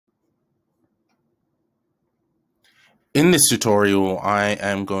In this tutorial, I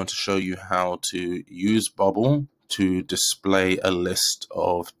am going to show you how to use Bubble to display a list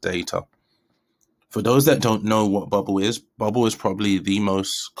of data. For those that don't know what Bubble is probably the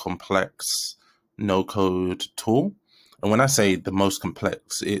most complex no-code tool. And when I say the most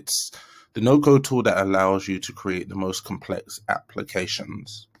complex, it's the no-code tool that allows you to create the most complex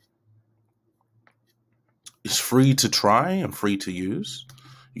applications. It's free to try and free to use.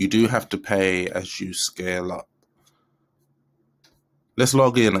 You do have to pay as you scale up. Let's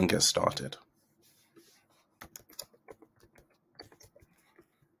log in and get started.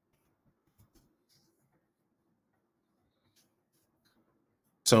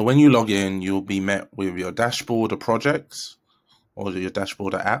 So when you log in, you'll be met with your dashboard of projects or your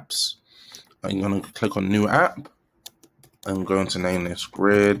dashboard of apps. I'm going to click on New App. I'm going to name this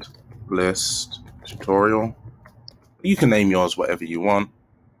Grid List Tutorial. You can name yours whatever you want.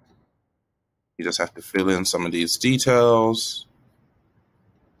 You just have to fill in some of these details.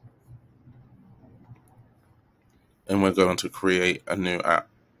 And we're going to create a new app.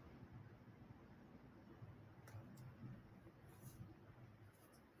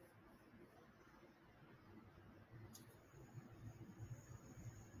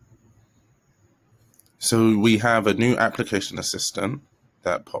 So we have a new application assistant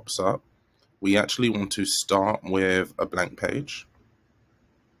that pops up. We actually want to start with a blank page.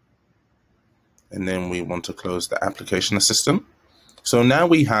 And then we want to close the application assistant. So now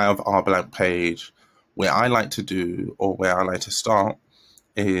we have our blank page. Where I like to do, or where I like to start,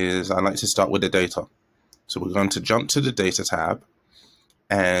 is I like to start with the data. So we're going to jump to the data tab,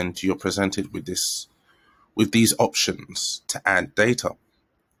 and you're presented with these options to add data.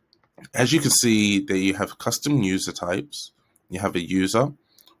 As you can see, there you have custom user types. You have a user,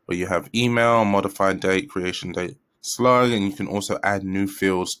 where you have email, modified date, creation date, slug, and you can also add new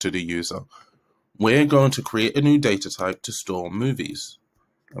fields to the user. We're going to create a new data type to store movies,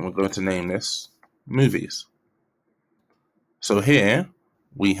 and we're going to name this movies. So here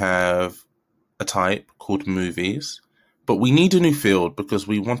we have a type called movies, but we need a new field because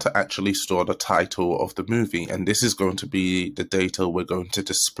we want to actually store the title of the movie, and this is going to be the data we're going to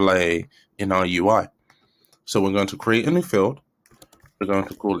display in our UI. So we're going to create a new field. We're going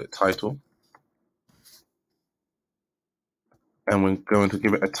to call it title, and we're going to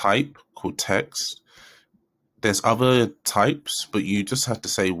give it a type called text. There's other types, but you just have to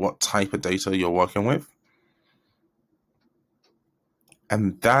say what type of data you're working with.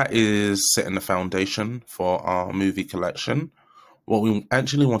 And that is setting the foundation for our movie collection. What we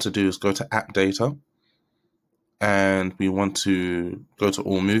actually want to do is go to app data, and we want to go to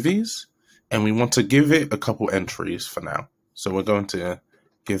all movies, and we want to give it a couple entries for now. So we're going to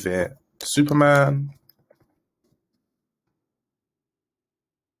give it Superman.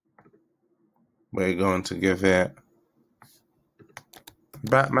 We're going to give it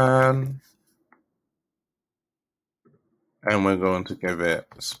Batman. And we're going to give it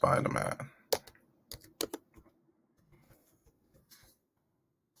Spider-Man.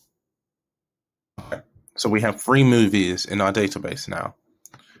 Okay. So we have 3 movies in our database now.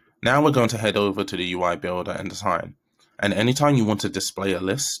 Now we're going to head over to the UI builder and design. And anytime you want to display a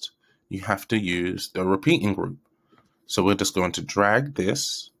list, you have to use the repeating group. So we're just going to drag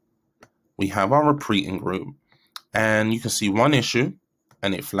this. We have our repeating group, and you can see one issue,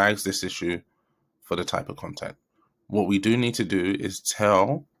 and it flags this issue for the type of content. What we do need to do is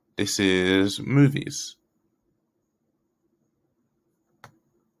tell this is movies.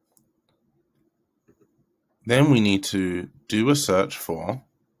 Then we need to do a search for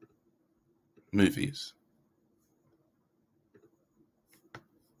movies.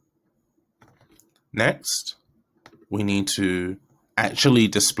 Next, we need to actually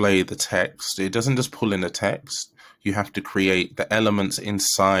display the text. It doesn't just pull in the text. You have to create the elements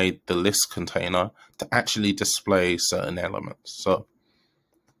inside the list container to actually display certain elements. So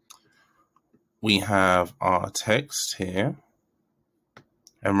we have our text here.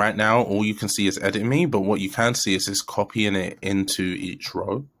 And right now, all you can see is edit me, but what you can see is this copying it into each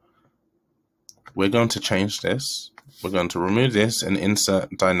row. We're going to change this. We're going to remove this and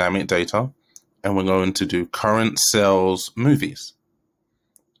insert dynamic data. And we're going to do current sales movies.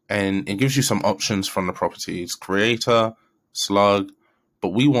 And it gives you some options from the properties, creator, slug,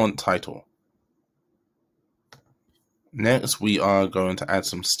 but we want title. Next, we are going to add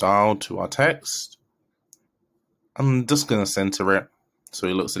some style to our text. I'm just going to center it so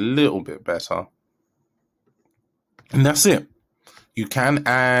it looks a little bit better. And that's it. You can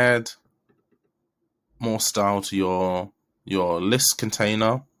add more style to your list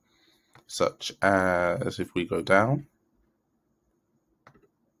container, such as if we go down,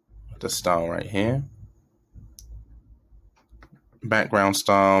 the style right here. background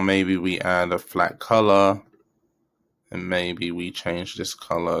style, maybe we add a flat color, and maybe we change this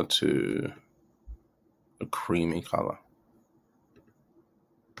color to a creamy color.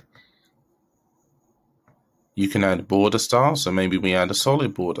 You can add border style, so maybe we add a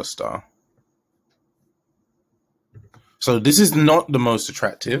solid border style. So this is not the most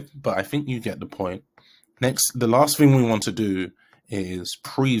attractive, but I think you get the point. Next, the last thing we want to do is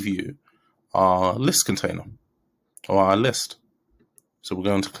preview our list container or our list. So we're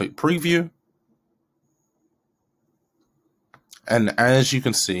going to click preview. And as you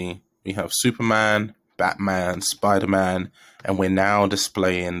can see, we have Superman, Batman, Spider-Man, and we're now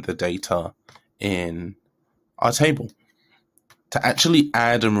displaying the data in our table. To actually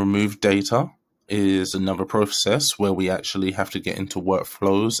add and remove data is another process where we actually have to get into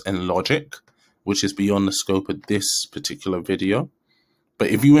workflows and logic, which is beyond the scope of this particular video. But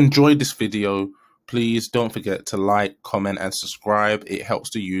if you enjoyed this video, please don't forget to like, comment, and subscribe. It helps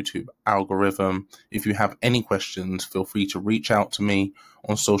the YouTube algorithm. If you have any questions, feel free to reach out to me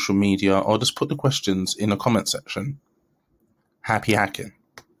on social media or just put the questions in the comment section. Happy hacking.